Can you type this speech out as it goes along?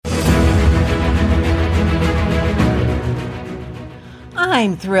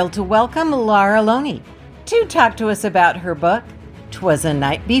I'm thrilled to welcome Lara Loney to talk to us about her book, 'Twas a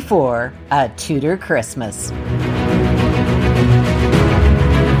Night Before a Tudor Christmas.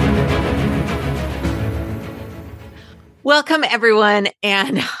 Welcome, everyone,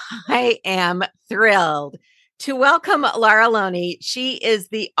 and I am thrilled to welcome Lara Loney. She is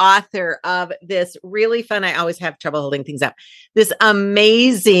the author of this really fun, I always have trouble holding things up, this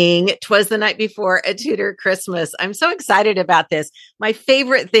amazing 'Twas the Night Before a Tudor Christmas. I'm so excited about this. My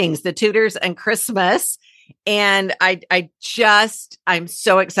favorite things, the Tudors and Christmas. And I'm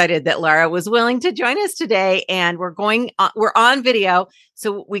so excited that Lara was willing to join us today. And we're on video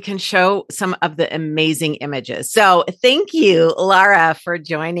so we can show some of the amazing images. So thank you, Lara, for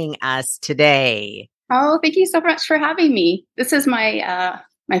joining us today. Oh, thank you so much for having me. This is my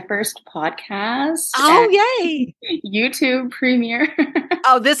first podcast. Oh, yay. YouTube premiere.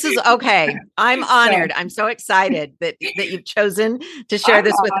 Oh, this is okay. I'm honored. I'm so excited that you've chosen to share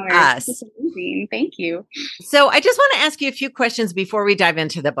this with us. This is amazing. Thank you. So I just want to ask you a few questions before we dive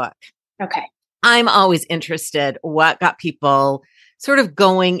into the book. Okay. I'm always interested what got people sort of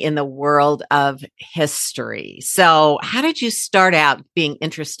going in the world of history. So how did you start out being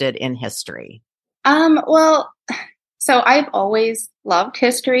interested in history? Well, so I've always loved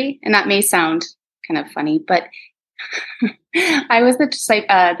history, and that may sound kind of funny, but I was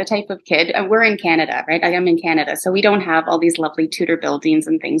the type of kid. We're in Canada, right? I am in Canada, so we don't have all these lovely Tudor buildings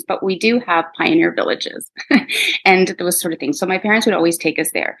and things, but we do have pioneer villages and those sort of things. So my parents would always take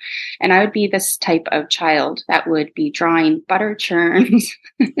us there, and I would be this type of child that would be drawing butter churns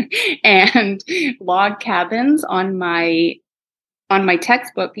and log cabins on my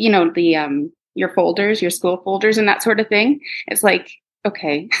textbook. You know, your folders, your school folders and that sort of thing. It's like,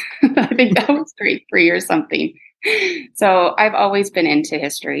 okay, I think that was grade 3 or something. So I've always been into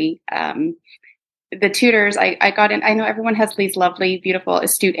history. The Tudors, I got in, I know everyone has these lovely, beautiful,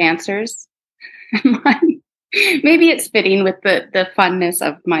 astute answers. Maybe it's fitting with the funness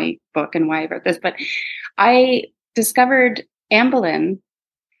of my book and why I wrote this, but I discovered Anne Boleyn,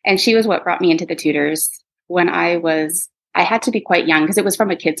 and she was what brought me into the Tudors when I had to be quite young because it was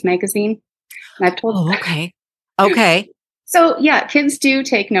from a kids magazine. And I've told. Oh, okay. Okay. So yeah, kids do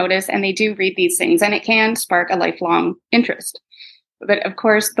take notice and they do read these things, and it can spark a lifelong interest. But of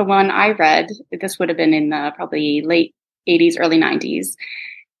course, the one I read, this would have been in the probably late 80s, early 90s,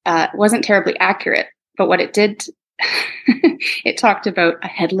 wasn't terribly accurate. But what it did, it talked about a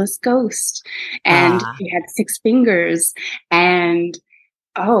headless ghost, and he had 6 fingers, and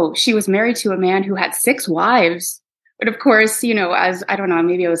she was married to a man who had 6 wives. But of course, you know, as I don't know,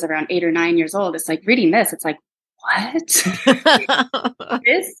 maybe I was around 8 or 9 years old. It's like reading this, it's like, what?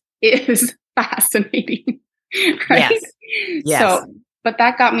 This is fascinating, right? Yes. So, but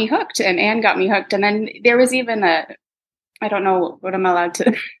that got me hooked, and Anne got me hooked. And then there was even I don't know what I'm allowed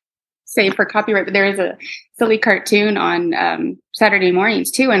to say for copyright, but there is a silly cartoon on Saturday mornings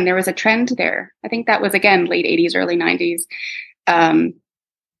too. And there was a trend there. I think that was, again, late 80s, early 90s,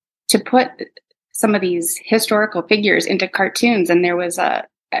 to put some of these historical figures into cartoons. And there was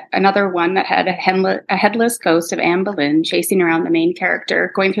another one that had a headless ghost of Anne Boleyn chasing around the main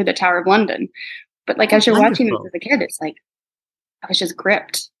character going through the Tower of London. But like, as you're watching this as a kid, it's like, I was just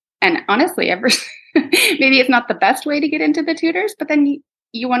gripped. And honestly, maybe it's not the best way to get into the Tudors, but then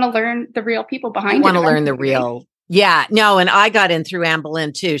you want to learn the real people behind it. You want to learn the real. Yeah, no. And I got in through Anne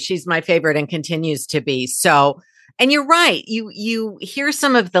Boleyn too. She's my favorite and continues to be. So, and you're right. You hear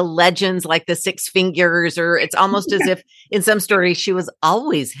some of the legends like the 6 fingers, or it's almost as if in some stories she was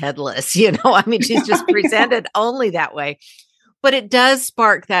always headless. You know, I mean, she's just presented only that way. But it does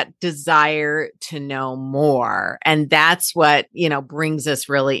spark that desire to know more. And that's what, you know, brings us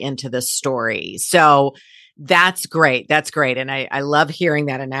really into the story. So that's great. That's great. And I love hearing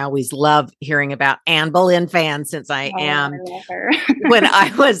that. And I always love hearing about Anne Boleyn fans, since I am. I love her. When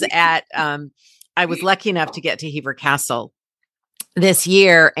I was I was lucky enough to get to Hever Castle this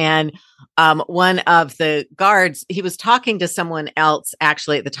year. And one of the guards, he was talking to someone else,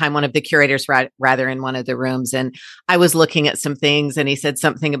 actually at the time, one of the curators, rather, in one of the rooms. And I was looking at some things, and he said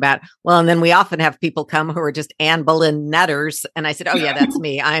something about, well, and then we often have people come who are just Anne Boleyn nutters. And I said, oh yeah, that's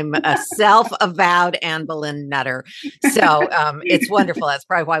me. I'm a self-avowed Anne Boleyn nutter. So it's wonderful. That's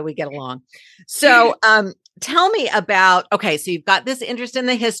probably why we get along. So tell me about, okay, so you've got this interest in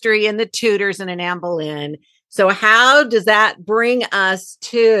the history and the Tudors and in Anne Boleyn. So how does that bring us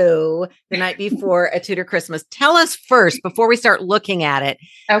to The Night Before a Tudor Christmas? Tell us first, before we start looking at it.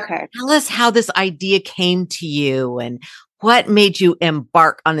 Okay. Tell us how this idea came to you and what made you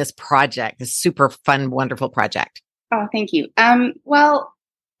embark on this project, this super fun, wonderful project. Oh, thank you. Well,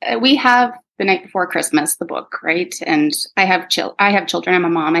 we have The Night Before Christmas, the book, right? And I have children. I'm a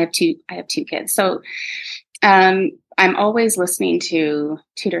mom. I have two kids. So I'm always listening to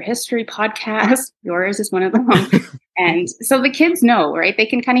Tudor history podcasts. Yours is one of them. And so the kids know, right? They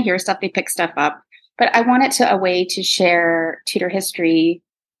can kind of hear stuff. They pick stuff up. But I wanted a way to share Tudor history.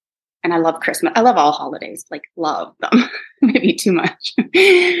 And I love Christmas. I love all holidays, like love them, maybe too much.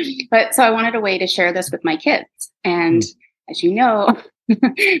 But so I wanted a way to share this with my kids. And as you know,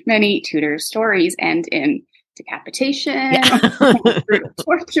 many Tudor stories end in decapitation, brutal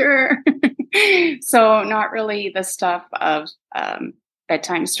torture. So not really the stuff of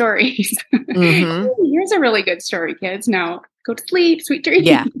bedtime stories. Here's a really good story, kids. Now go to sleep, sweet dreams.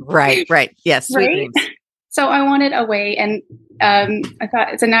 Yeah, right. Yes, sweet dreams. So I wanted a way, and I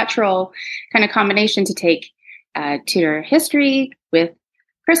thought it's a natural kind of combination to take Tudor history with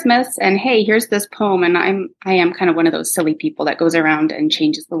Christmas, and hey, here's this poem, and I am kind of one of those silly people that goes around and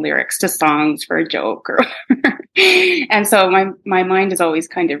changes the lyrics to songs for a joke, or and so my mind is always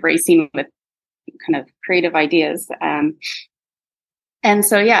kind of racing with kind of creative ideas. And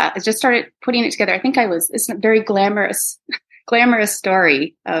so I just started putting it together. I think it's a very glamorous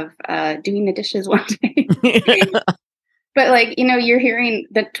story of doing the dishes one day. But like, you're hearing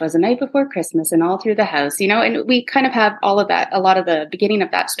that 'twas the night before Christmas and all through the house, and we kind of have all of that, a lot of the beginning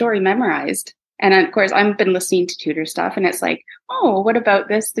of that story memorized. And of course, I've been listening to Tudor stuff, and it's like, oh, what about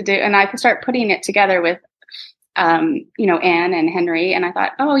this to do? And I could start putting it together with, Anne and Henry. And I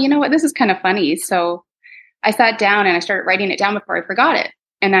thought, oh, you know what, this is kind of funny. So I sat down and I started writing it down before I forgot it.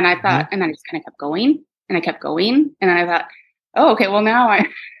 And then I thought, and then I just kind of kept going, and I kept going. And then I thought, oh, okay, well now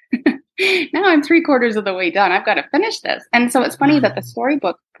I'm 3/4 of the way done. I've got to finish this. And so it's funny that the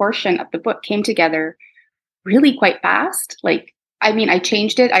storybook portion of the book came together really quite fast. Like, I mean, I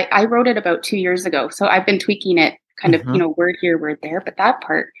changed it. I wrote it about 2 years ago. So I've been tweaking it kind of, word here, word there. But that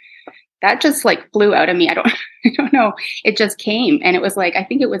part, that just like flew out of me. I don't know. It just came. And it was like, I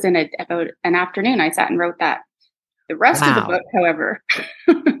think it was in about an afternoon. I sat and wrote that. The rest of the book, however,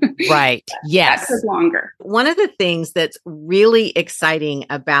 right. Yes. that took longer. One of the things that's really exciting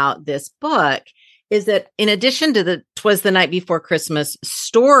about this book is that in addition to the 'Twas the Night Before Christmas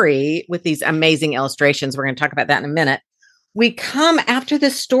story with these amazing illustrations, we're going to talk about that in a minute. We come after the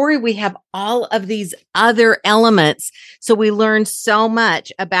story, we have all of these other elements. So we learn so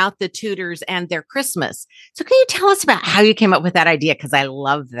much about the Tudors and their Christmas. So can you tell us about how you came up with that idea? Because I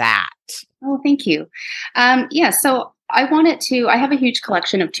love that. Oh, thank you. So I have a huge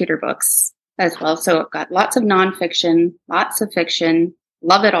collection of Tudor books as well. So I've got lots of nonfiction, lots of fiction,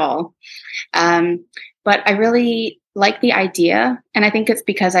 love it all. But I really like the idea. And I think it's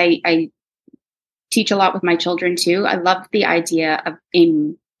because I teach a lot with my children too. I love the idea of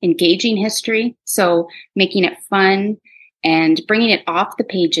engaging history. So making it fun and bringing it off the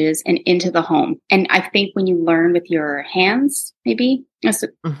pages and into the home. And I think when you learn with your hands, maybe I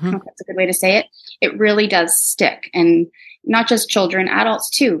don't know if that's a good way to say it, it really does stick. And not just children, adults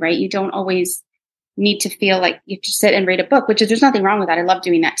too, right? You don't always need to feel like you have to sit and read a book, there's nothing wrong with that. I love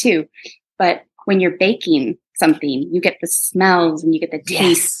doing that too. But when you're baking something, you get the smells and you get the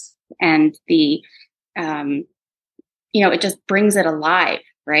taste and the, it just brings it alive,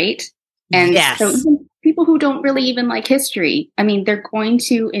 right? And so even people who don't really even like history, I mean, they're going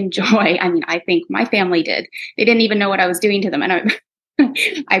to enjoy. I mean, I think my family did. They didn't even know what I was doing to them. And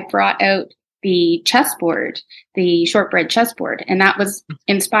I brought out the chessboard, the shortbread chessboard, and that was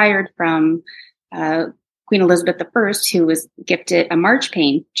inspired from Queen Elizabeth I, who was gifted a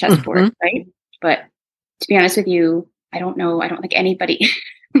marchpane chessboard, right? But to be honest with you, I don't think anybody,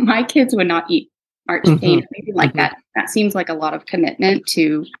 my kids would not eat marchpane or anything like that. That seems like a lot of commitment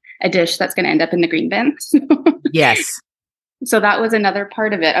to a dish that's going to end up in the green bin. Yes. So that was another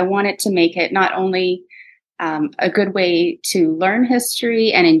part of it. I wanted to make it not only a good way to learn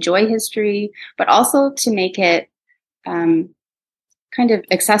history and enjoy history, but also to make it kind of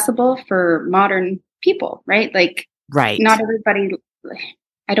accessible for modern people, right? Like, not everybody,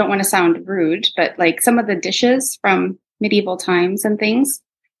 I don't want to sound rude, but like some of the dishes from medieval times and things,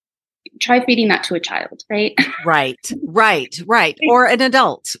 try feeding that to a child, right? Right. Or an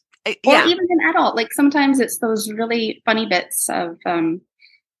adult. Or even an adult. Like sometimes it's those really funny bits of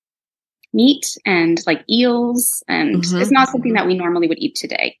meat and like eels, and it's not something that we normally would eat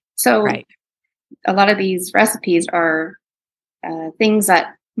today. So a lot of these recipes are things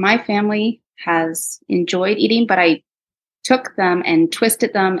that my family has enjoyed eating, but I took them and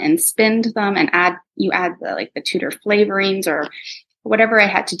twisted them and spinned them and add the Tudor flavorings or whatever I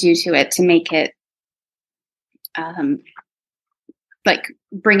had to do to it to make it like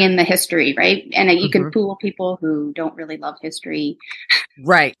bring in the history, right? And you can fool people who don't really love history.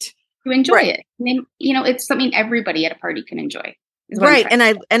 Right. to enjoy Right. it. And then, it's something everybody at a party can enjoy. Is what I'm Right.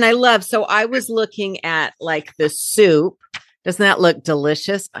 trying And I love, so I was looking at like the soup. Doesn't that look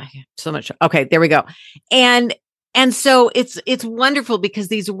delicious? I have so much. Okay, there we go. And so it's wonderful because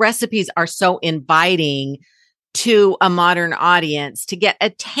these recipes are so inviting to a modern audience to get a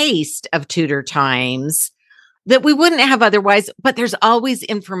taste of Tudor times that we wouldn't have otherwise, but there's always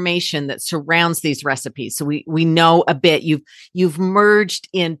information that surrounds these recipes. So we know a bit. You've merged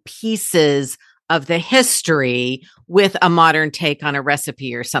in pieces of the history with a modern take on a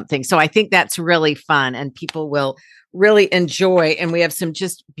recipe or something. So I think that's really fun and people will really enjoy. And we have some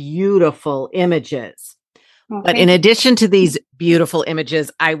just beautiful images. to. But in addition to these beautiful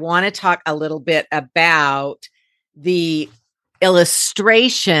images, I want to talk a little bit about the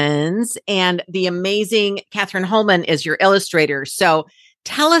illustrations and the amazing Catherine Holman is your illustrator. So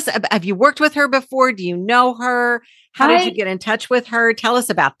tell us, have you worked with her before? Do you know her? How did you get in touch with her? Tell us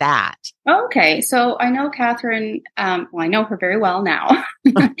about that. Okay. So I know Catherine, well, I know her very well now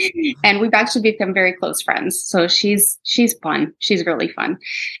and we've actually become very close friends. So she's fun. She's really fun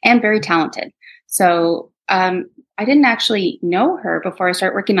and very talented. So, I didn't actually know her before I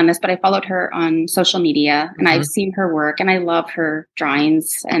started working on this, but I followed her on social media and I've seen her work and I love her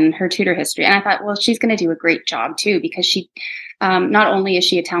drawings and her Tudor history. And I thought, well, she's going to do a great job too, because she, not only is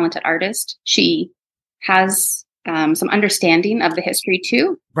she a talented artist, she has some understanding of the history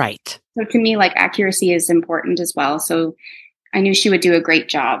too. Right. So to me, like accuracy is important as well. So I knew she would do a great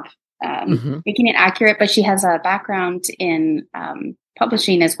job making it accurate, but she has a background in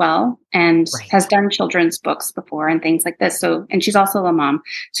publishing as well and has done children's books before and things like this. So, and she's also a mom.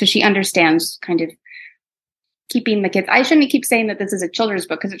 So she understands kind of keeping the kids. I shouldn't keep saying that this is a children's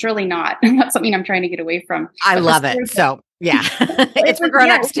book because it's really not. That's something I'm trying to get away from. I love it. So yeah, it's for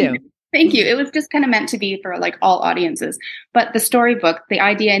grown-ups too. Thank you. It was just kind of meant to be for like all audiences. But the storybook, the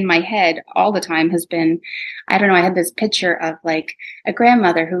idea in my head all the time has been, I don't know, I had this picture of like a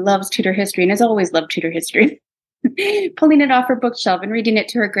grandmother who loves Tudor history and has always loved Tudor history, pulling it off her bookshelf and reading it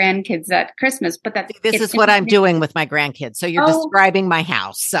to her grandkids at Christmas. But this is what I'm doing with my grandkids. So you're describing my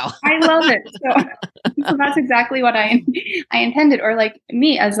house. So I love it. So that's exactly what I intended. Or like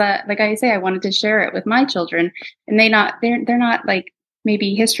me as like I say, I wanted to share it with my children and they're not like,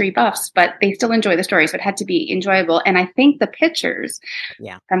 maybe history buffs, but they still enjoy the story. So it had to be enjoyable. And I think the pictures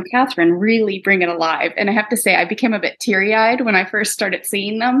from Catherine really bring it alive. And I have to say, I became a bit teary-eyed when I first started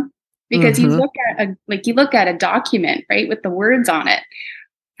seeing them because you look at a document, right, with the words on it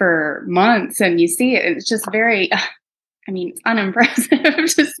for months and you see it. And it's just very, it's unimpressive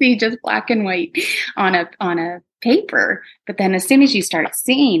to see just black and white on a paper. But then as soon as you start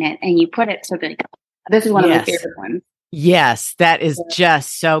seeing it and you put it to this is one of my favorite ones. Yes, that is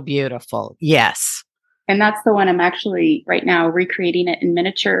just so beautiful. Yes. And that's the one I'm actually right now recreating it in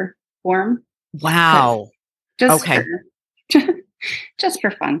miniature form. Wow. Just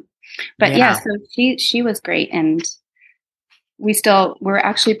for fun. But so she was great. And we're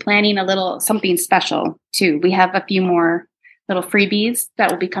actually planning something special too. We have a few more little freebies that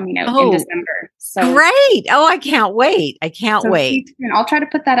will be coming out in December. So great. Oh, I can't wait. I can't wait. I'll try to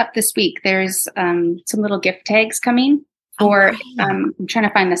put that up this week. There's some little gift tags coming for, I'm trying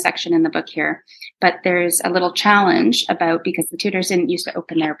to find the section in the book here, but there's a little challenge because the Tudors didn't used to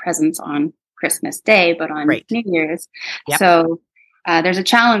open their presents on Christmas Day, but on New Year's. Yep. So there's a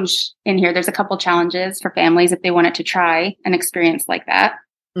challenge in here. There's a couple challenges for families if they wanted to try an experience like that.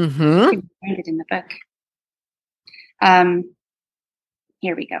 You can find it in the book.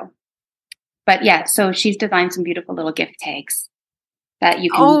 Here we go. But so she's designed some beautiful little gift tags that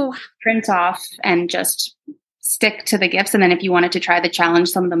you can print off and just stick to the gifts. And then if you wanted to try the challenge,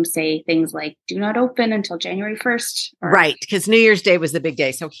 some of them say things like, do not open until January 1st. Right. Because New Year's Day was the big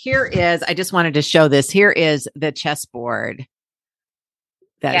day. So here is, I just wanted to show this. Here is the chessboard,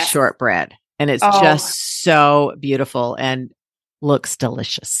 that shortbread. And it's just so beautiful and looks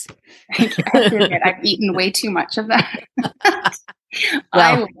delicious. Thank you. I've eaten way too much of that.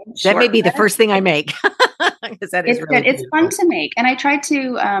 Well, that may be the first thing I make. That is really it's fun to make. And I tried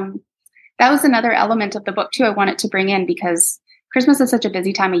to, that was another element of the book too. I wanted to bring in because Christmas is such a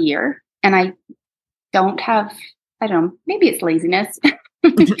busy time of year and I don't have, I don't know, maybe it's laziness,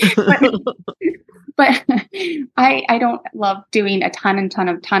 but I don't love doing a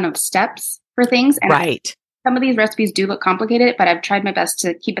ton of steps for things. And some of these recipes do look complicated, but I've tried my best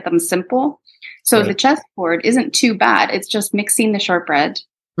to keep them simple. So the chessboard isn't too bad. It's just mixing the shortbread,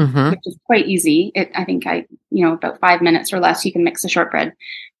 which is quite easy. I think about 5 minutes or less, you can mix the shortbread.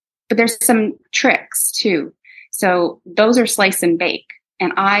 But there's some tricks too. So those are slice and bake.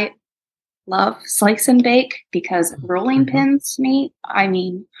 And I love slice and bake because rolling pins to me, I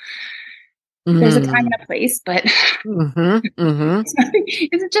mean, there's a time and a place, but is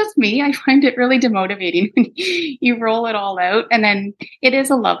it just me? I find it really demotivating when you roll it all out. And then it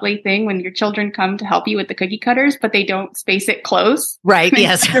is a lovely thing when your children come to help you with the cookie cutters, but they don't space it close. Right.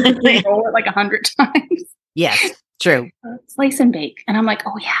 Yes. They roll it like 100 times. Yes. True. Slice and bake. And I'm like,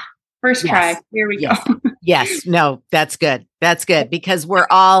 oh yeah, first try. Here we go. Yes. No, that's good. That's good because we're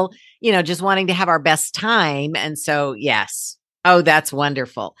all, just wanting to have our best time. And so, yes. Oh, that's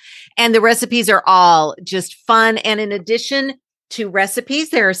wonderful. And the recipes are all just fun. And in addition to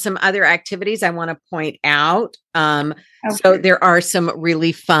recipes, there are some other activities I want to point out. So there are some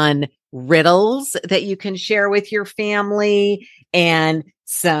really fun riddles that you can share with your family and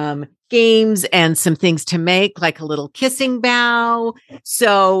some games and some things to make, like a little kissing bow.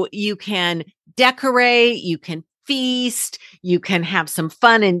 So you can decorate, you can feast, you can have some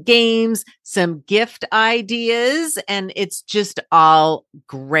fun and games, some gift ideas, and it's just all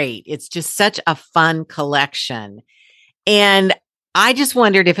great. It's just such a fun collection. And I just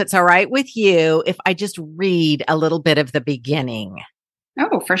wondered if it's all right with you if I just read a little bit of the beginning.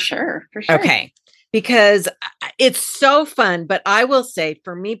 Oh, for sure. For sure. Okay. Because it's so fun. But I will say,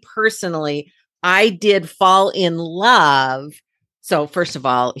 for me personally, I did fall in love. So first of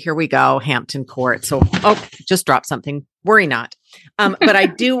all, here we go, Hampton Court. So, just drop something. Worry not. But I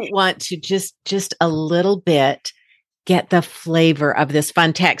do want to just a little bit get the flavor of this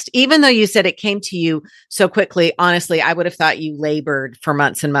fun text. Even though you said it came to you so quickly, honestly, I would have thought you labored for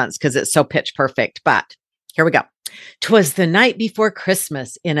months and months because it's so pitch perfect. But here we go. 'Twas the night before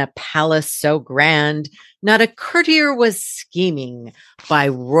Christmas in a palace so grand, not a courtier was scheming by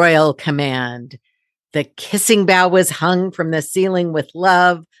royal command. The kissing bough was hung from the ceiling with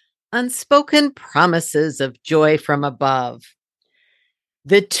love, unspoken promises of joy from above.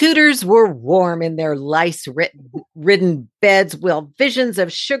 The tutors were warm in their lice-ridden beds, while visions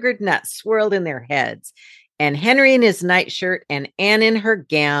of sugared nuts swirled in their heads. And Henry in his nightshirt and Anne in her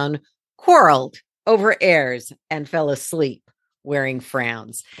gown quarreled over airs and fell asleep wearing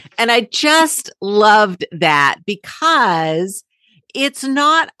frowns. And I just loved that because it's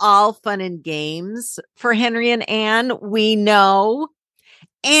not all fun and games for Henry and Anne, we know.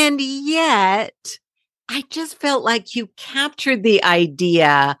 And yet, I just felt like you captured the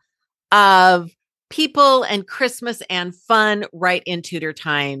idea of people and Christmas and fun right in Tudor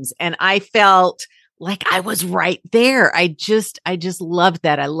times. And I felt like I was right there. I just loved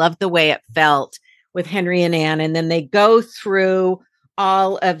that. I loved the way it felt with Henry and Anne. And then they go through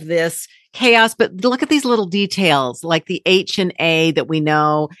all of this chaos, but look at these little details like the H and A that we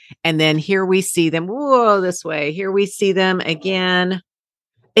know. And then here we see them. Whoa, this way. Here we see them again.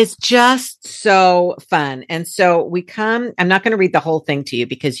 It's just so fun. And so I'm not going to read the whole thing to you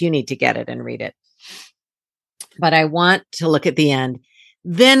because you need to get it and read it. But I want to look at the end.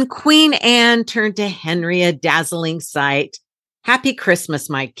 Then Queen Anne turned to Henry, a dazzling sight. Happy Christmas,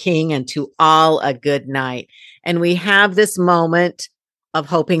 my king, and to all a good night. And we have this moment of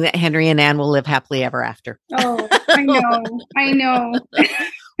hoping that Henry and Anne will live happily ever after. Oh, I know.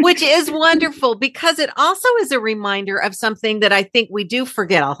 Which is wonderful because it also is a reminder of something that I think we do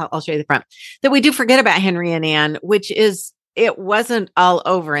forget. I'll show you the front that we do forget about Henry and Anne, which is it wasn't all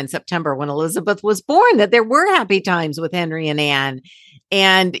over in September when Elizabeth was born, that there were happy times with Henry and Anne.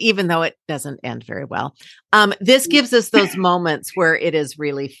 And even though it doesn't end very well, this gives us those moments where it is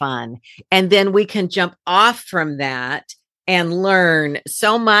really fun. And then we can jump off from that and learn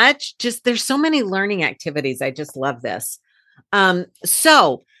so much. Just there's so many learning activities. I just love this.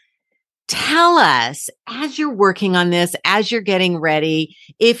 So tell us, as you're working on this, as you're getting ready,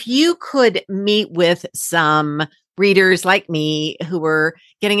 if you could meet with some readers like me who were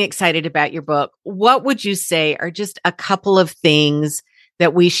getting excited about your book, what would you say are just a couple of things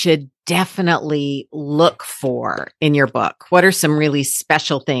that we should definitely look for in your book? What are some really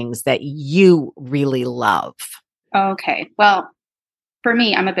special things that you really love? Okay. Well, for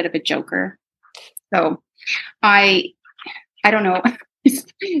me, I'm a bit of a joker. So I don't know.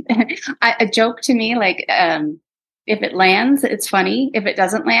 A joke to me, like, if it lands, it's funny. If it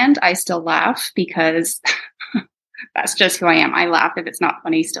doesn't land, I still laugh because that's just who I am. I laugh if it's not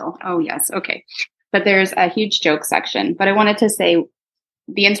funny still. Oh, yes. Okay. But there's a huge joke section. But I wanted to say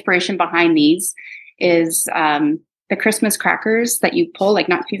the inspiration behind these is the Christmas crackers that you pull, like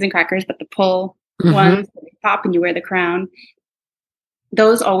not season crackers, but the pull ones that you pop and you wear the crown.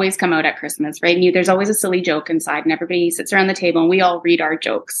 Those always come out at Christmas, right? And there's always a silly joke inside and everybody sits around the table and we all read our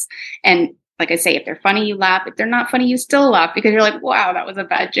jokes. And like I say, if they're funny, you laugh. If they're not funny, you still laugh because you're like, wow, that was a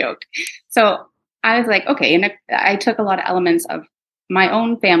bad joke. So I was like, okay. And I took a lot of elements of my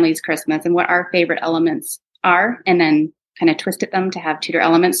own family's Christmas and what our favorite elements are, and then kind of twisted them to have Tudor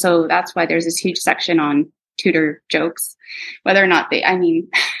elements. So that's why there's this huge section on Tudor jokes, whether or not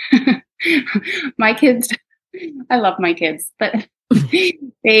my kids, I love my kids, but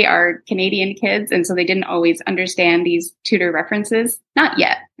they are Canadian kids. And so they didn't always understand these Tudor references. Not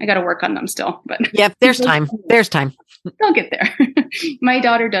yet. I got to work on them still, but yep, there's time. There's time. They'll get there. My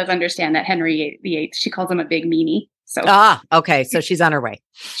daughter does understand that Henry VIII, she calls him a big meanie. So okay. So she's on her way.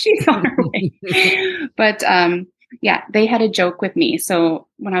 She's on her way. But yeah, they had a joke with me. So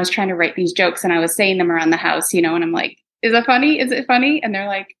when I was trying to write these jokes and I was saying them around the house, and I'm like, is it funny? Is it funny? And they're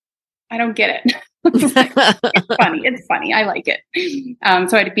like, I don't get it. Like, it's funny. It's funny. I like it.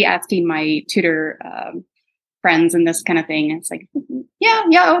 So I'd be asking my Tudor friends and this kind of thing. It's like, yeah,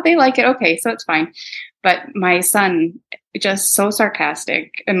 oh, they like it. Okay, so it's fine. But my son, just so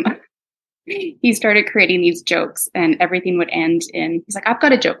sarcastic, and he started creating these jokes, and everything would end in, he's like, I've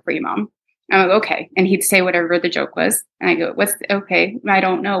got a joke for you, Mom. I'm like, okay. And he'd say whatever the joke was. And I go, okay, I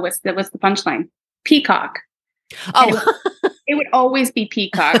don't know. What's the punchline? Peacock. Oh, it would always be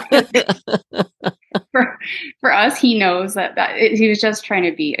peacock. For us, he knows that he was just trying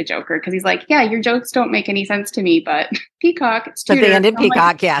to be a joker, because he's like, yeah, your jokes don't make any sense to me, but peacock, it's Tudor. But they end in peacock,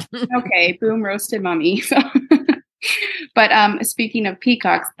 like, yeah. Okay, boom, roasted mommy. So, but speaking of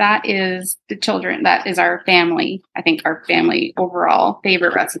peacocks, that is our family. I think our family overall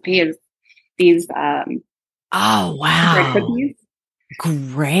favorite recipe is these. Oh wow! Cookies.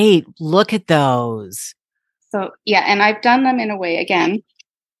 Great, look at those. So yeah, and I've done them in a way again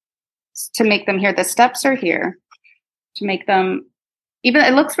to make them here. The steps are here to make them. Even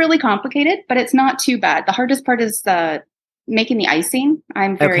it looks really complicated, but it's not too bad. The hardest part is making the icing.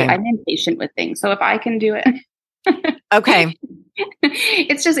 I'm impatient with things, so if I can do it, okay.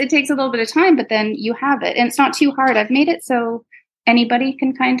 It takes a little bit of time, but then you have it, and it's not too hard. I've made it so anybody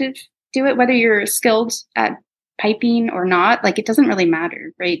can kind of do it, whether you're skilled at piping or not. Like, it doesn't really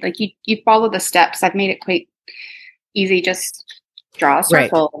matter, right? Like you follow the steps. I've made it quite easy. Just draw a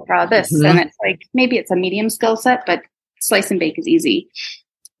circle, draw this, and it's like, maybe it's a medium skill set, but slice and bake is easy.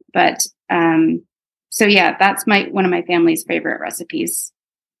 But so yeah, that's one of my family's favorite recipes.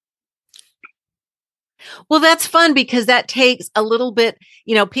 Well, that's fun, because that takes a little bit,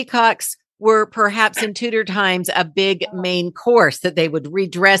 peacocks were perhaps in Tudor times a big main course that they would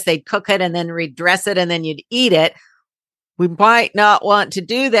redress. They'd cook it and then redress it, and then you'd eat it. We might not want to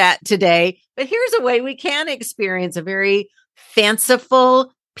do that today, but here's a way we can experience a very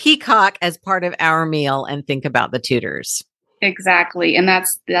fanciful peacock as part of our meal and think about the Tudors. Exactly. And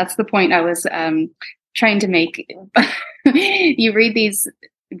that's the point I was trying to make. You read these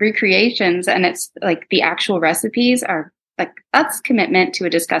recreations, and it's like the actual recipes are like, that's commitment to a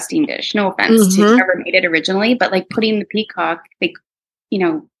disgusting dish. No offense to whoever made it originally, but like putting the peacock, they,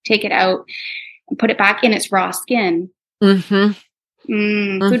 take it out and put it back in its raw skin. Good for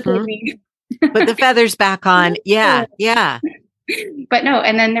me. Put the feathers back on. Yeah. But no,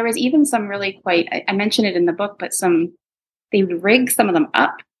 and then there was even some really I mentioned it in the book, but they would rig some of them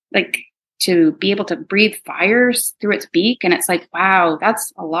up, like to be able to breathe fires through its beak. And it's like, wow,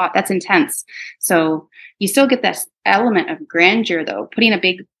 that's a lot. That's intense. So you still get this element of grandeur, though. Putting a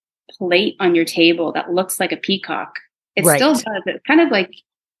big plate on your table that looks like a peacock. It still does. It's kind of like,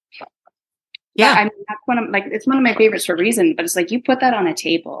 yeah, I mean, that's it's one of my favorites for a reason, but it's like, you put that on a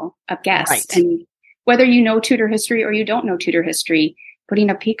table of guests, and whether you know Tudor history or you don't know Tudor history, putting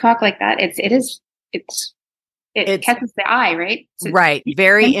a peacock like that, it catches the eye, right? So right.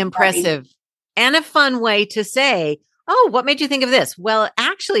 Very impressive, and a fun way to say, oh, what made you think of this? Well,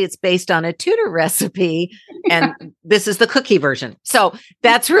 actually, it's based on a Tudor recipe, and this is the cookie version. So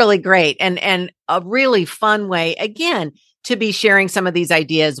that's really great, and a really fun way, again, to be sharing some of these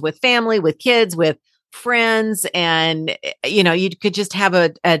ideas with family, with kids, with friends. And, you could just have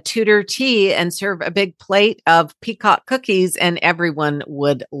a Tudor tea and serve a big plate of peacock cookies, and everyone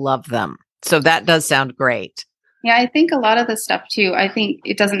would love them. So that does sound great. Yeah, I think a lot of the stuff too, I think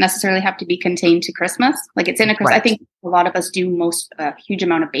it doesn't necessarily have to be contained to Christmas. Like, it's in a Christmas. Right. I think a lot of us do a huge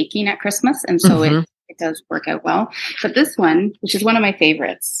amount of baking at Christmas. And so it does work out well. But this one, which is one of my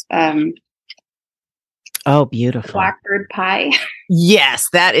favorites. Oh, beautiful. Blackbird pie. Yes,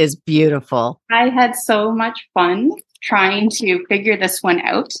 that is beautiful. I had so much fun trying to figure this one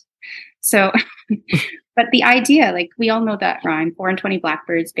out. So, but the idea, like, we all know that rhyme, 4 and 20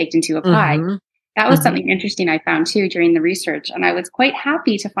 blackbirds baked into a pie. That was something interesting I found too during the research. And I was quite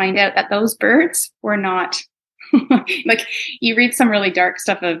happy to find out that those birds were not like, you read some really dark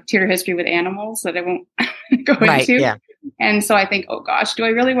stuff of Tudor history with animals that I won't go into. Yeah. And so I think, oh gosh, do I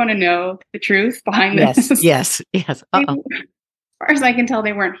really want to know the truth behind this? Yes. Uh-oh. far as I can tell,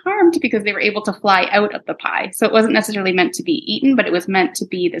 they weren't harmed because they were able to fly out of the pie. So it wasn't necessarily meant to be eaten, but it was meant to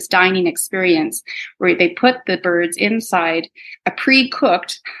be this dining experience where they put the birds inside a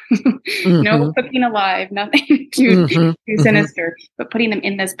pre-cooked, no cooking alive, nothing too sinister, but putting them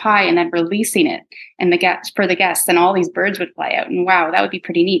in this pie and then releasing it and for the guests, and all these birds would fly out. And wow, that would be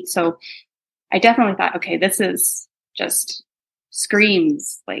pretty neat. So I definitely thought, okay, this is just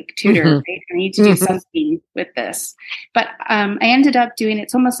screams like Tudor, right? I need to do something with this. But I ended up doing,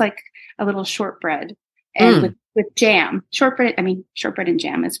 it's almost like a little shortbread and with jam. Shortbread and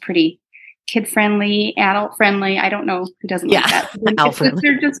jam is pretty kid friendly, adult friendly. I don't know who doesn't like that.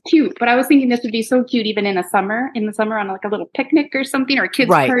 They're just cute. But I was thinking this would be so cute even in the summer on like a little picnic or something, or a kid's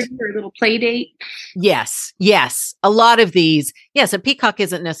party or a little play date. Yes. A lot of these. Yes. A peacock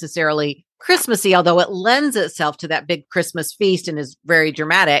isn't necessarily Christmassy, although it lends itself to that big Christmas feast and is very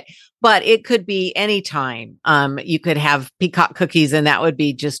dramatic, but it could be any time. You could have peacock cookies, and that would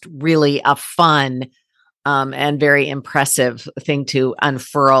be just really a fun and very impressive thing to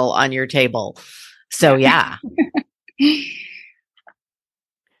unfurl on your table. So, yeah.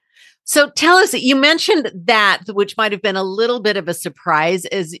 So tell us, you mentioned that, which might have been a little bit of a surprise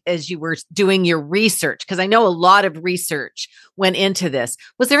as you were doing your research, because I know a lot of research went into this.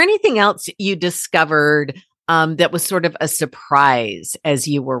 Was there anything else you discovered that was sort of a surprise as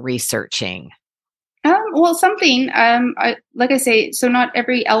you were researching? Well, something, like I say, so not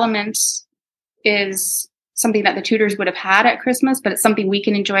every element is something that the Tudors would have had at Christmas, but it's something we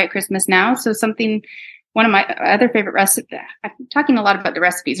can enjoy at Christmas now. So one of my other favorite recipes, I'm talking a lot about the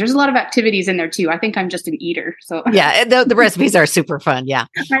recipes. There's a lot of activities in there too. I think I'm just an eater. So yeah, the recipes are super fun. Yeah.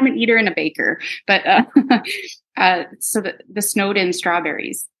 I'm an eater and a baker, but, so the Snowdon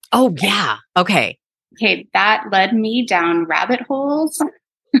strawberries. Oh yeah. Okay. That led me down rabbit holes,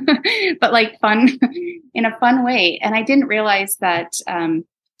 but like fun in a fun way. And I didn't realize that,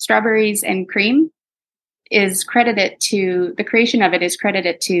 strawberries and cream is credited to the creation of it is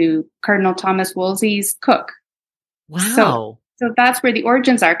credited to Cardinal Thomas Wolsey's cook. Wow. So that's where the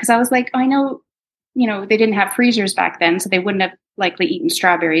origins are. Cause I was like, I know, they didn't have freezers back then, so they wouldn't have likely eaten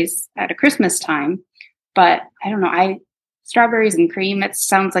strawberries at a Christmas time, but I don't know. Strawberries and cream, it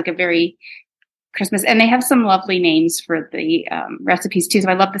sounds like a very Christmas, and they have some lovely names for the recipes too. So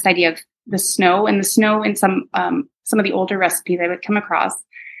I love this idea of the snow in some of the older recipes I would come across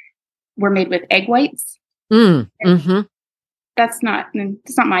were made with egg whites. That's not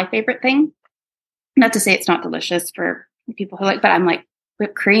my favorite thing. Not to say it's not delicious for people who like, but I'm like,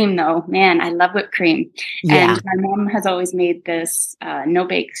 whipped cream though, man, I love whipped cream. Yeah. And my mom has always made this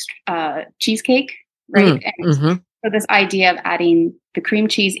no-bake cheesecake, right? And so this idea of adding the cream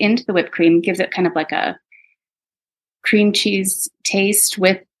cheese into the whipped cream gives it kind of like a cream cheese taste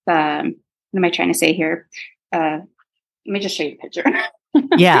with, what am I trying to say here? Let me just show you a picture.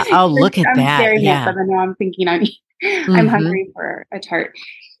 Yeah. Oh, look at that. Yeah. And now I'm thinking I'm hungry for a tart.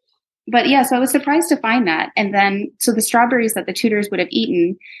 But yeah, so I was surprised to find that. And then, so the strawberries that the Tudors would have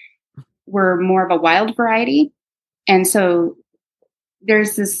eaten were more of a wild variety. And so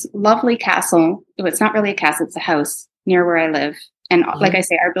there's this lovely castle. It's not really a castle, it's a house near where I live. And like I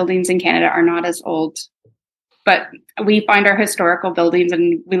say, our buildings in Canada are not as old, but we find our historical buildings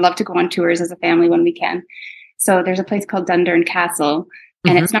and we love to go on tours as a family when we can. So there's a place called Dundurn Castle,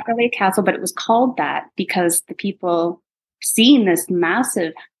 and it's not really a castle, but it was called that because the people seeing this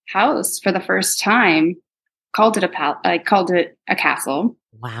massive house for the first time called it a castle.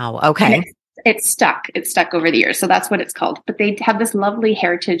 Wow. Okay. And it's stuck over the years. So that's what it's called. But they have this lovely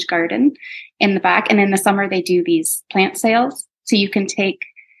heritage garden in the back. And in the summer, they do these plant sales. So you can take,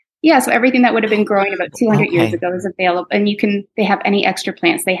 so everything that would have been growing about 200 years ago is available. And they have any extra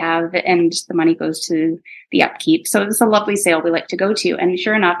plants they have, and the money goes to the upkeep. So it's a lovely sale we like to go to. And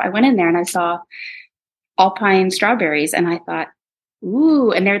sure enough, I went in there and I saw alpine strawberries, and I thought,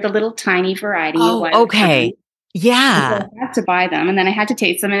 ooh, and they're the little tiny variety. Oh, okay. Yeah. So I had to buy them, and then I had to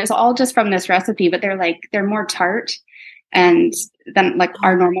taste them, and it's all just from this recipe, but they're more tart and than like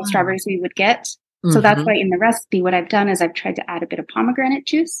our normal strawberries we would get. So that's why in the recipe, what I've done is I've tried to add a bit of pomegranate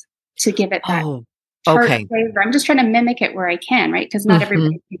juice to give it that tart flavor. I'm just trying to mimic it where I can, right? Because not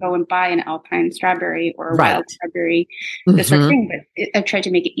everybody can go and buy an alpine strawberry or a wild strawberry, this sort of thing. But I've tried to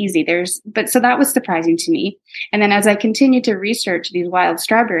make it easy. So that was surprising to me. And then as I continued to research these wild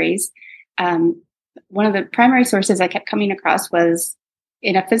strawberries, one of the primary sources I kept coming across was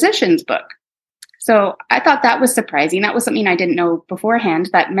in a physician's book. So I thought that was surprising. That was something I didn't know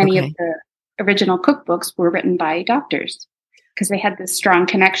beforehand, that many of the original cookbooks were written by doctors, because they had this strong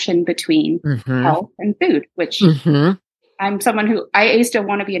connection between health and food, which I'm someone who I used to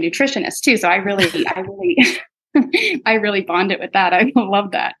want to be a nutritionist too. So I really I really bonded with that. I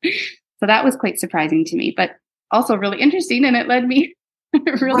love that. So that was quite surprising to me, but also really interesting. And it led me,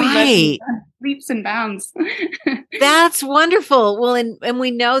 led me leaps and bounds. That's wonderful. Well, and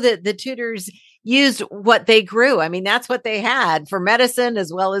we know that the Tudors used what they grew. I mean, that's what they had for medicine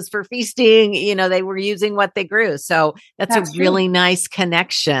as well as for feasting. They were using what they grew. So that's a really nice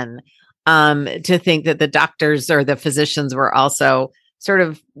connection to think that the doctors or the physicians were also sort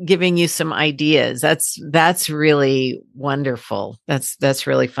of giving you some ideas. That's really wonderful. That's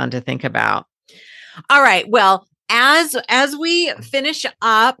really fun to think about. All right. Well, as we finish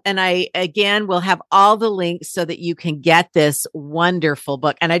up, and I again will have all the links so that you can get this wonderful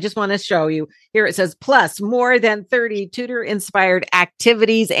book. And I just want to show you here. It says plus more than 30 Tudor inspired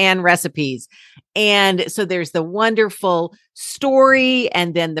activities and recipes. And so there's the wonderful story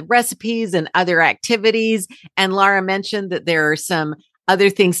and then the recipes and other activities. And Laura mentioned that there are some other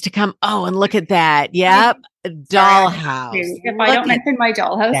things to come. Oh, and look at that. Yep. Dollhouse. If I don't mention my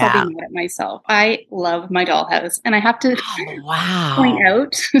dollhouse, I'll be mad at myself. I love my dollhouse. And I have to point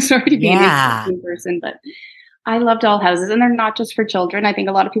out, sorry to be an interesting person, but I love dollhouses. And they're not just for children. I think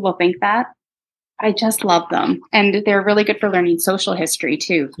a lot of people think that. I just love them. And they're really good for learning social history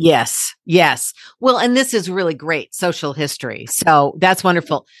too. Yes. Well, and this is really great social history. So that's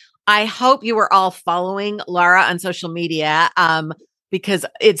wonderful. I hope you were all following Laura on social media. Because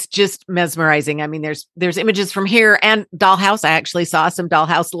it's just mesmerizing. I mean, there's images from here and Dollhouse. I actually saw some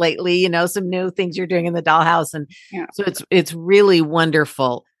Dollhouse lately, some new things you're doing in the Dollhouse. And so it's really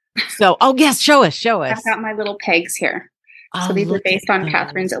wonderful. So, yes, show us. I've got my little pegs here. So these are based on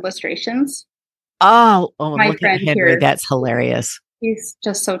Catherine's illustrations. My friend friend Henry, that's hilarious. She's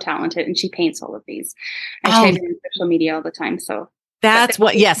just so talented and she paints all of these. I share them on social media all the time. So that's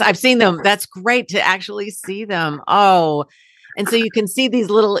I've seen them. That's great to actually see them. Oh, and so you can see these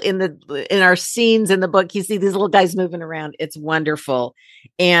little in our scenes in the book, you see these little guys moving around. It's wonderful.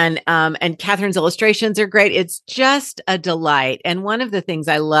 And Catherine's illustrations are great. It's just a delight. And one of the things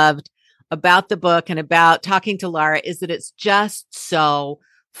I loved about the book and about talking to Laura is that it's just so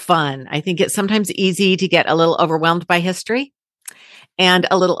fun. I think it's sometimes easy to get a little overwhelmed by history and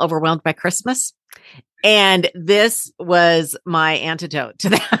a little overwhelmed by Christmas. And this was my antidote to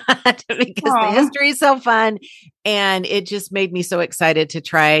that because the history is so fun. And it just made me so excited to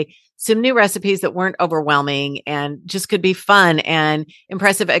try some new recipes that weren't overwhelming and just could be fun and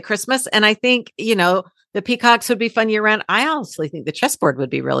impressive at Christmas. And I think, the peacocks would be fun year round. I honestly think the chessboard would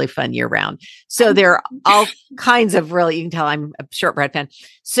be really fun year round. So there are all kinds of you can tell I'm a shortbread fan.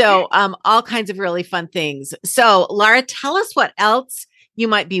 So all kinds of really fun things. So Laura, tell us what else you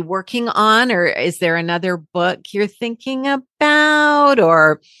might be working on, or is there another book you're thinking about?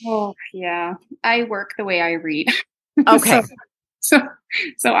 Or I work the way I read. Okay. so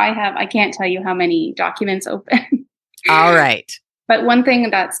I can't tell you how many documents open. All right. But one thing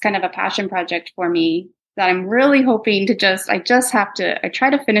that's kind of a passion project for me that I'm really hoping to I try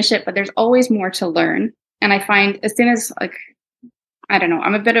to finish it, but there's always more to learn. And I find as soon as I don't know,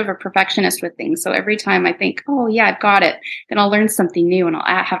 I'm a bit of a perfectionist with things. So every time I think, I've got it, then I'll learn something new and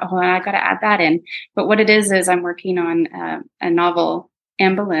I got to add that in. But what it is I'm working on a novel,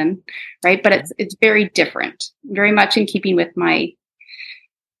 Anne Boleyn, right? But it's very different, very much in keeping with my,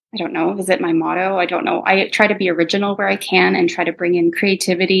 I don't know, is it my motto? I don't know. I try to be original where I can and try to bring in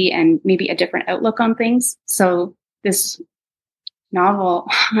creativity and maybe a different outlook on things. So this novel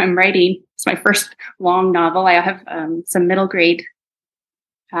I'm writing, it's my first long novel. I have some middle grade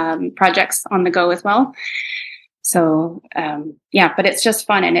projects on the go as well. So, but it's just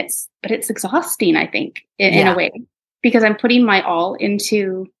fun and it's exhausting, I think, in a way, because I'm putting my all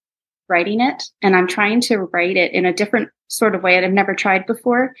into writing it and I'm trying to write it in a different sort of way that I've never tried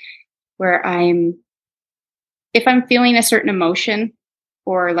before, where if I'm feeling a certain emotion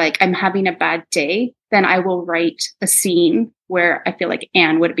or like I'm having a bad day, then I will write a scene where I feel like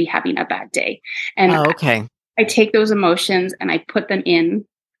Anne would be having a bad day. And I take those emotions and I put them in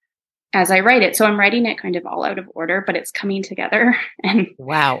as I write it. So I'm writing it kind of all out of order, but it's coming together. And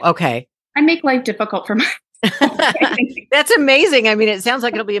wow. Okay. I make life difficult for myself. That's amazing. I mean, it sounds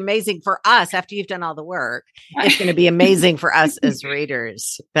like it'll be amazing for us after you've done all the work. It's going to be amazing for us as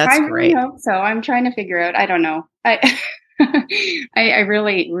readers. That's great. I hope so. I'm trying to figure out. I don't know. I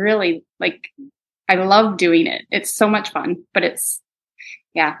really, really I love doing it. It's so much fun, but it's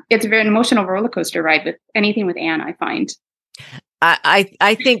a very emotional roller coaster ride with anything with Anne, I find.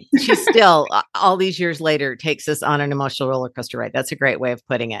 I think she still, all these years later, takes us on an emotional roller coaster ride. That's a great way of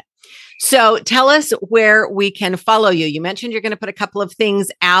putting it. So tell us where we can follow you. You mentioned you're going to put a couple of things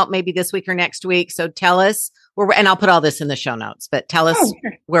out maybe this week or next week. So tell us and I'll put all this in the show notes, but tell us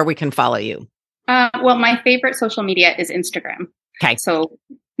where we can follow you. Well, my favorite social media is Instagram. Okay. So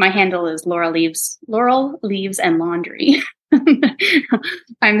my handle is Laurel Leaves and Laundry.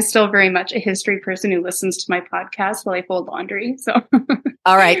 I'm still very much a history person who listens to my podcast while I fold laundry. So,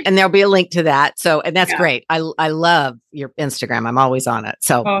 all right. And there'll be a link to that. So, and that's yeah. great. I love your Instagram. I'm always on it.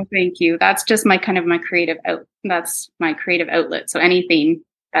 So, oh, thank you. That's just my creative outlet. So anything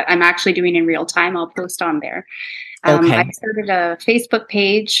that I'm actually doing in real time, I'll post on there. Okay. I started a Facebook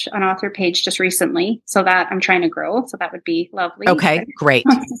page, an author page just recently, so that I'm trying to grow. So that would be lovely. Okay, great.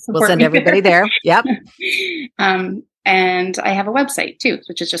 We'll send everybody there. Yep. And I have a website too,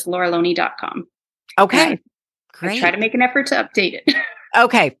 which is just lauraloney.com. Okay. Great. I try to make an effort to update it.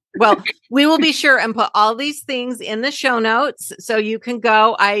 Okay. Well, we will be sure and put all these things in the show notes so you can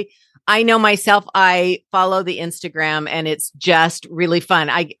go. I know myself, I follow the Instagram and it's just really fun.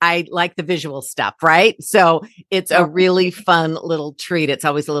 I like the visual stuff, right? So it's a really fun little treat. It's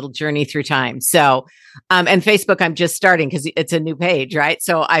always a little journey through time. So, and Facebook, I'm just starting because it's a new page, right?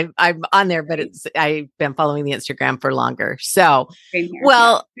 So I'm on there, but I've been following the Instagram for longer. So,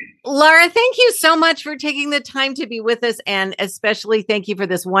 well, Laura, thank you so much for taking the time to be with us. And especially thank you for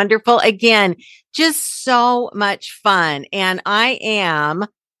this wonderful, again, just so much fun. And I am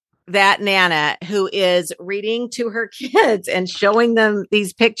that Nana who is reading to her kids and showing them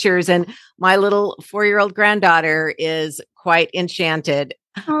these pictures. And my little 4-year-old granddaughter is quite enchanted,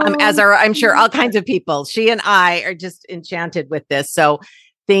 as are, I'm sure, all kinds of people. She and I are just enchanted with this. So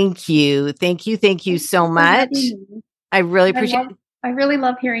thank you. Thank you. Thank you so much. I really appreciate it. I really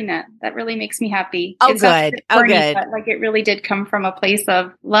love hearing that. That really makes me happy. Oh, good. Oh, good. But like it really did come from a place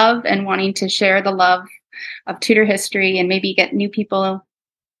of love and wanting to share the love of Tudor history and maybe get new people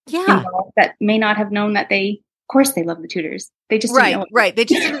that may not have known that of course they love the Tudors. They just didn't know it. Right. They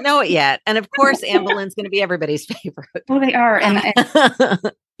just didn't know it yet. And of course, Anne Boleyn's going to be everybody's favorite. Well, they are. And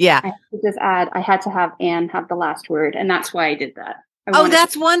yeah. I have to just add, I had to have Anne have the last word. And that's why I did that. Oh,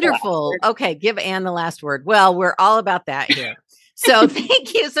 that's wonderful. Okay. Give Anne the last word. Well, we're all about that here. So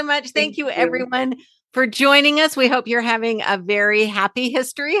thank you so much. Thank you, everyone, for joining us. We hope you're having a very happy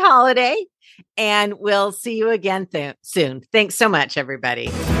history holiday. And we'll see you again soon. Thanks so much, everybody.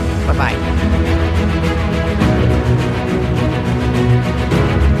 Bye-bye.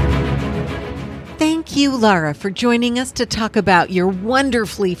 Thank you, Laura, for joining us to talk about your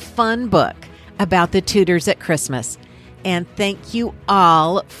wonderfully fun book about the Tudors at Christmas. And thank you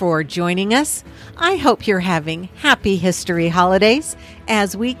all for joining us. I hope you're having happy history holidays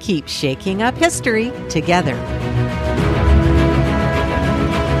as we keep shaking up history together.